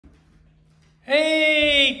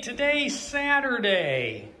Hey, today's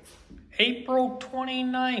Saturday, April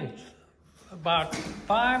 29th, about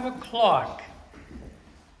 5 o'clock.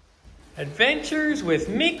 Adventures with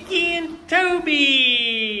Mickey and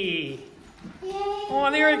Toby. Yay. Oh,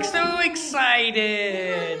 they're so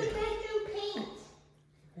excited.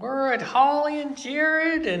 We're at Holly and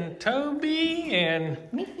Jared and Toby and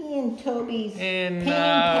Mickey and Toby's the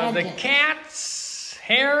pageant. cats,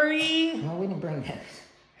 Harry. No, we didn't bring those.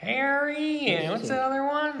 Harry and what's the other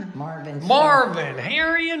one? Marvin. Marvin.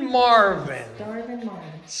 Harry and Marvin. Starvin'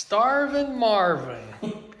 Marvin. Starvin' Marvin.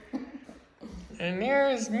 And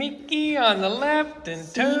there's Mickey on the left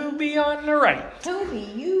and Toby on the right. Toby,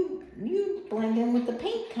 you blend in with the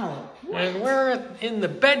paint color. And we're in the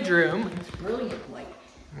bedroom. It's brilliant white.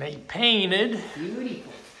 And they painted.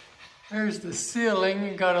 Beautiful. There's the ceiling.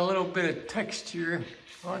 You got a little bit of texture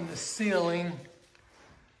on the ceiling.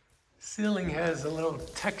 Ceiling has a little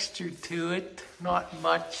texture to it. Not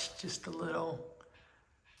much, just a little.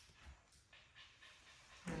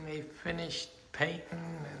 And they finished painting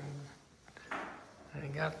and they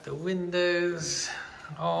got the windows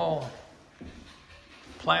all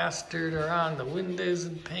plastered around the windows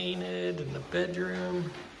and painted in the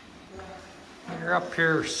bedroom. They're up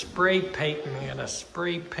here spray painting. They got a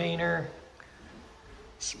spray painter,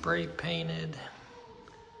 spray painted.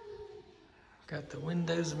 Got the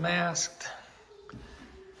windows masked.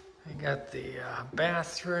 I got the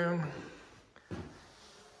bathroom.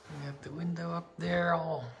 I got the window up there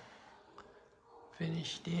all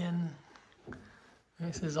finished in.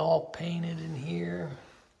 This is all painted in here.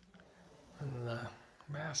 And the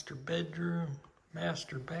master bedroom,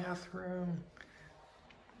 master bathroom.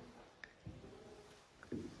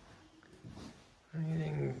 I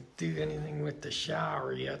didn't do anything with the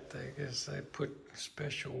shower yet. I guess I put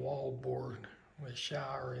special wall board with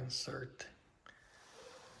shower insert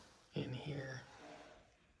in here.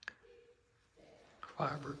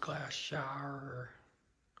 Fiberglass shower.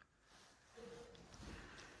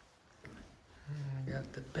 And I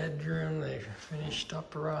got the bedroom. They finished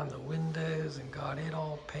up around the windows and got it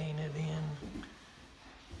all painted in.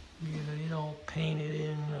 Got it all painted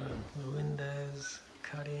in, the windows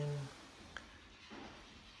cut in.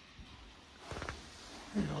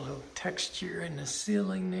 And a little texture in the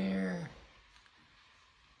ceiling there.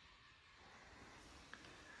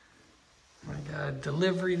 I got a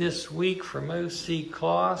delivery this week from OC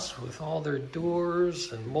Kloss with all their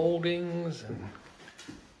doors and moldings and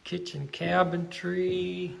kitchen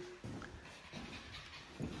cabinetry.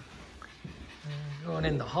 And going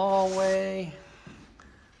in the hallway.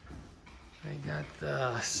 I got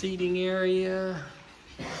the seating area.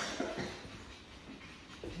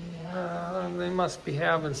 They must be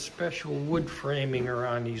having special wood framing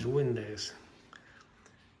around these windows.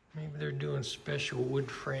 Maybe they're doing special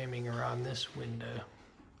wood framing around this window.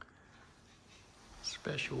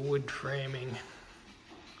 Special wood framing.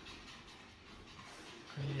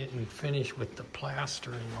 They didn't finish with the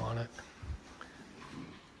plastering on it.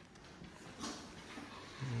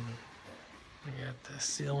 We got the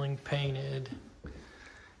ceiling painted.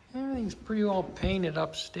 Everything's pretty well painted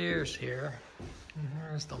upstairs here. And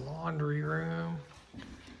here's the laundry room.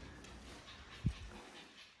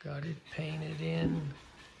 Got it painted in.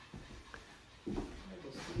 We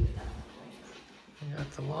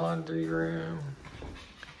got the laundry room.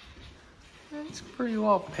 It's pretty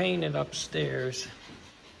well painted upstairs.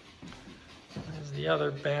 There's the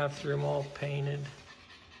other bathroom all painted.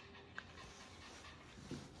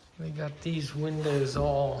 We got these windows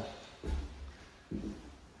all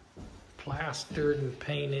plastered and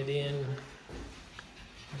painted in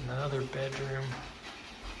the other bedroom.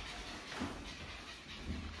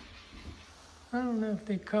 I don't know if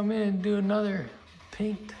they come in and do another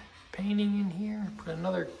painting in here, put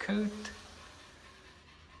another coat.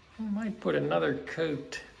 We might put another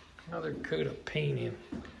coat of paint in.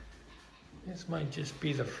 This might just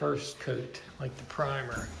be the first coat, like the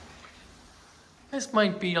primer. This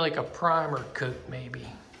might be like a primer coat, maybe.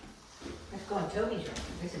 Let's go on Toby's room.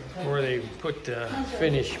 This is Toby's. Where they put the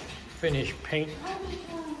finish paint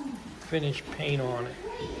on it.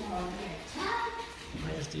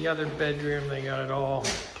 There's the other bedroom. They got it all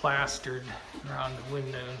plastered around the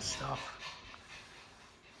window and stuff.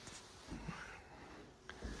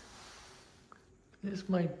 This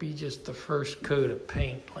might be just the first coat of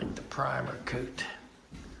paint, like the primer coat.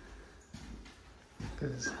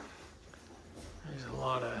 Because there's a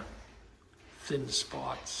lot of thin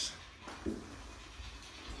spots.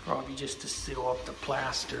 Probably just to seal up the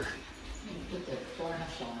plaster. Put the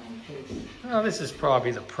flash on in case. Well, this is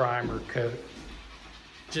probably the primer coat,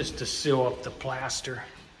 just to seal up the plaster.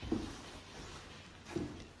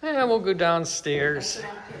 And we'll go downstairs.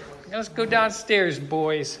 Let's go downstairs,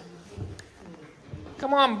 boys.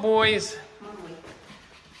 Come on, boys.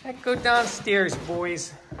 Let's go downstairs,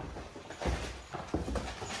 boys.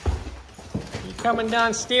 You coming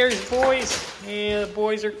downstairs, boys? Yeah, the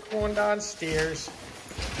boys are going downstairs.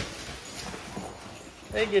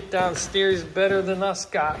 They get downstairs better than us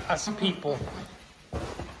people.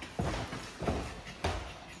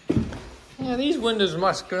 Yeah, these windows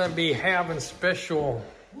must gonna be having special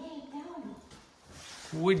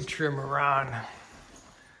wood trim around.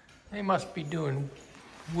 They must be doing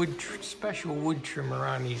special wood trim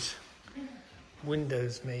around these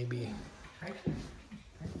windows, maybe.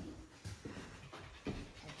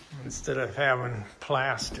 Instead of having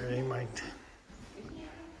plaster, they might.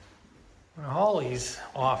 Well, Holly's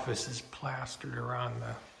office is plastered around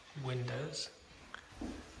the windows.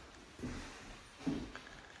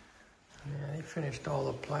 Yeah, they finished all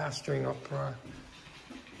the plastering up front.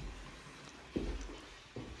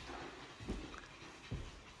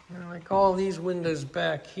 Like all these windows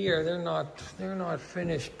back here, they're not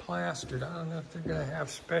finished plastered. I don't know if they're gonna have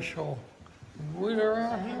special wood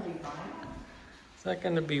around here. Is that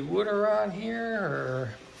gonna be wood around here, or are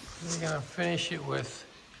they gonna finish it with?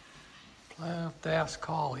 I have to ask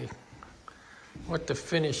Holly what the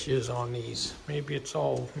finish is on these. Maybe it's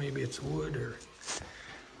wood or.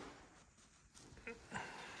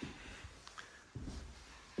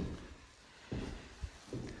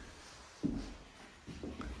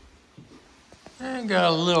 I got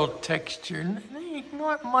a little texture,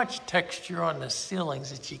 not much texture on the ceilings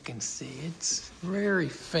that you can see. It's very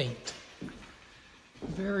faint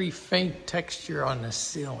texture on the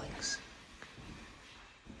ceilings.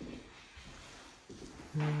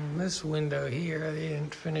 This window here, they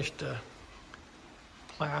didn't finish the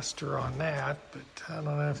plaster on that, but I don't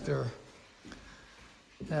know if they're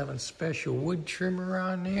having special wood trim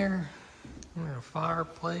around there. A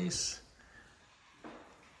fireplace.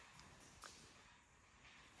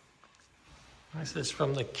 This is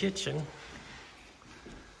from the kitchen,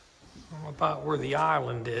 about where the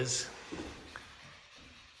island is.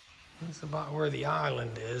 That's about where the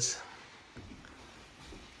island is.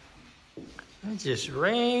 It just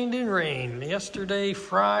rained and rained. Yesterday,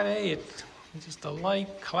 Friday, it was just a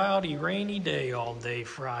light, cloudy, rainy day all day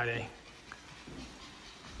Friday.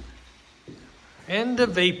 End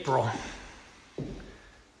of April.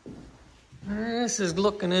 This is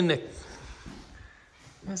looking into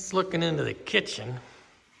the kitchen.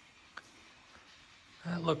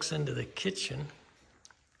 That looks into the kitchen.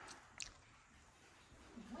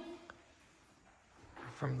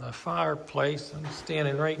 From the fireplace, I'm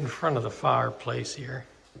standing right in front of the fireplace here.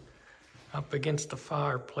 Up against the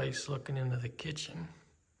fireplace looking into the kitchen.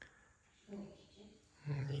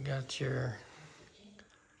 And you got your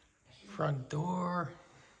front door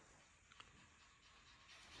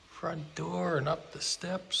and up the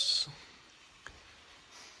steps.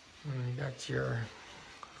 And you got your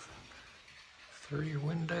 3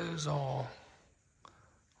 windows all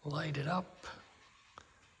lighted up.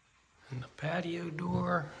 And the patio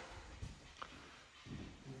door.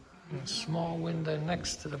 And a small window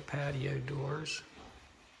next to the patio doors.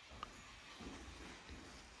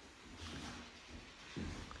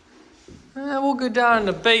 We'll go down in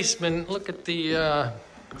the basement and look at the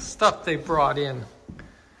stuff they brought in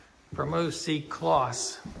from O.C.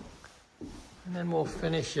 Kloss. And then we'll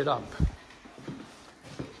finish it up.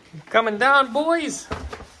 Coming down, boys?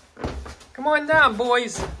 Come on down,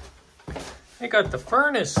 boys. They got the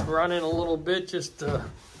furnace running a little bit just to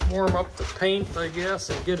warm up the paint, I guess,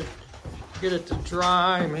 and get it to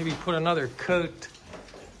dry. Maybe put another coat,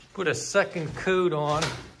 put a second coat on.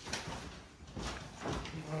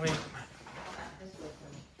 We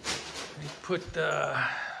put the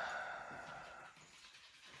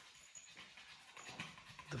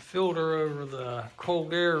filter over the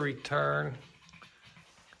cold air return.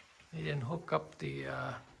 They didn't hook up the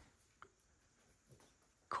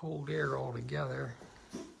cold air altogether.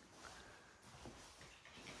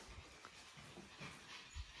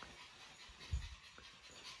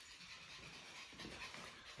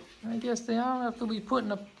 I guess they don't have to be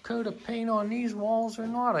putting a coat of paint on these walls or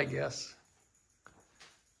not, I guess.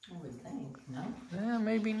 I would think, no? Yeah,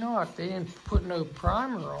 maybe not. They didn't put no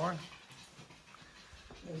primer on.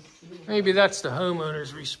 Maybe that's the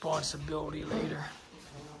homeowner's responsibility later.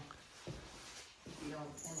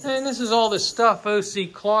 And this is all the stuff O.C.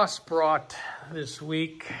 Kloss brought this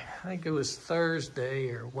week. I think it was Thursday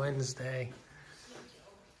or Wednesday.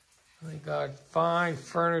 They got fine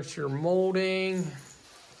furniture molding.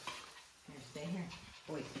 Here, stay here.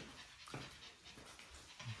 Wait.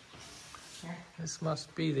 Here. This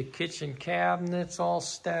must be the kitchen cabinets all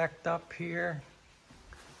stacked up here.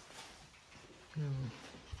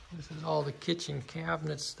 This is all the kitchen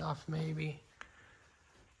cabinet stuff maybe.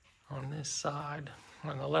 On this side,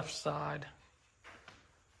 on the left side.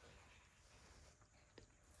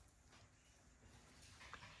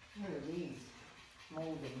 What are these?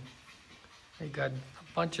 Molding. They got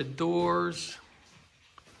a bunch of doors.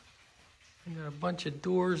 They got a bunch of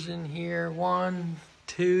doors in here. 1,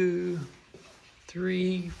 2,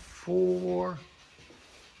 3, 4,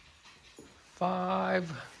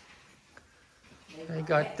 5. They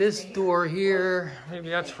got this door here. Maybe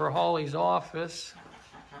that's for Holly's office.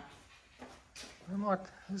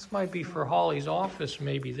 This might be for Holly's office,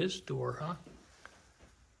 maybe this door, huh?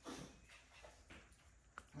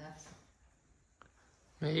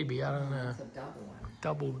 Maybe, I don't know. That's a double one.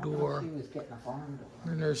 Double door. She was getting a barn door.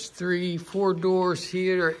 And there's 3, 4 doors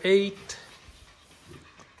here, 8.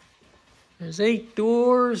 There's 8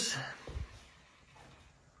 doors.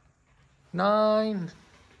 9,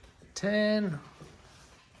 10,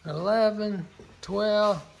 11,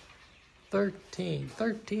 12, 13.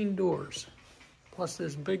 13 doors. Plus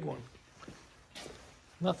this big one.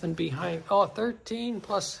 Nothing behind. Oh, 13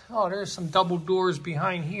 plus. Oh, there's some double doors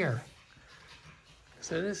behind here.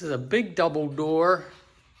 So this is a big double door.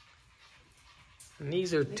 And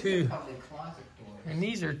these are two. Probably closet doors. And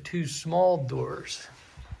these are 2 small doors.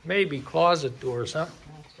 Maybe closet doors, huh?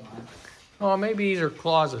 That's right. Oh, maybe these are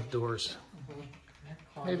closet doors.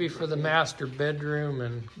 Mm-hmm. Maybe for the master bedroom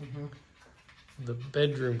and the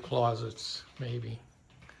bedroom closets, maybe.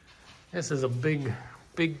 This is a big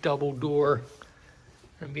double door.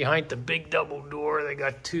 And behind the big double door, they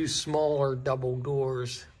got 2 smaller double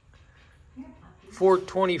doors.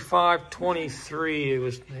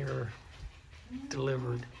 4/25/23 they were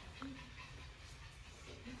delivered.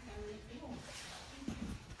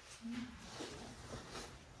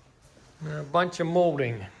 And a bunch of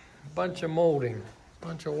molding, bunch of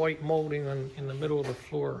white molding in the middle of the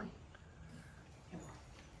floor.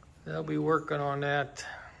 They'll be working on that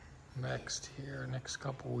next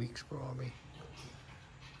couple weeks probably.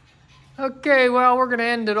 Okay, well, we're gonna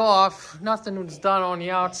end it off. Nothing was done on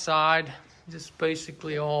the outside, just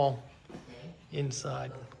basically all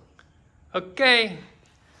inside. Okay,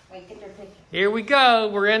 Wait, get their picture. here we go.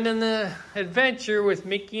 We're ending the adventure with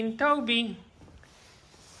Mickey and Toby.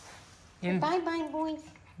 Bye-bye, boys.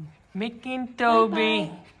 Mickey and Toby.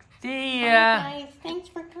 Bye-bye. See Bye, ya. guys. Thanks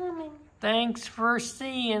for coming. Thanks for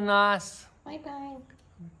seeing us. Bye-bye.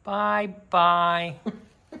 Bye-bye.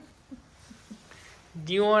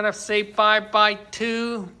 Do you want to say bye-bye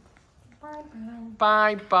too? Bye-bye.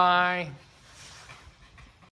 Bye-bye.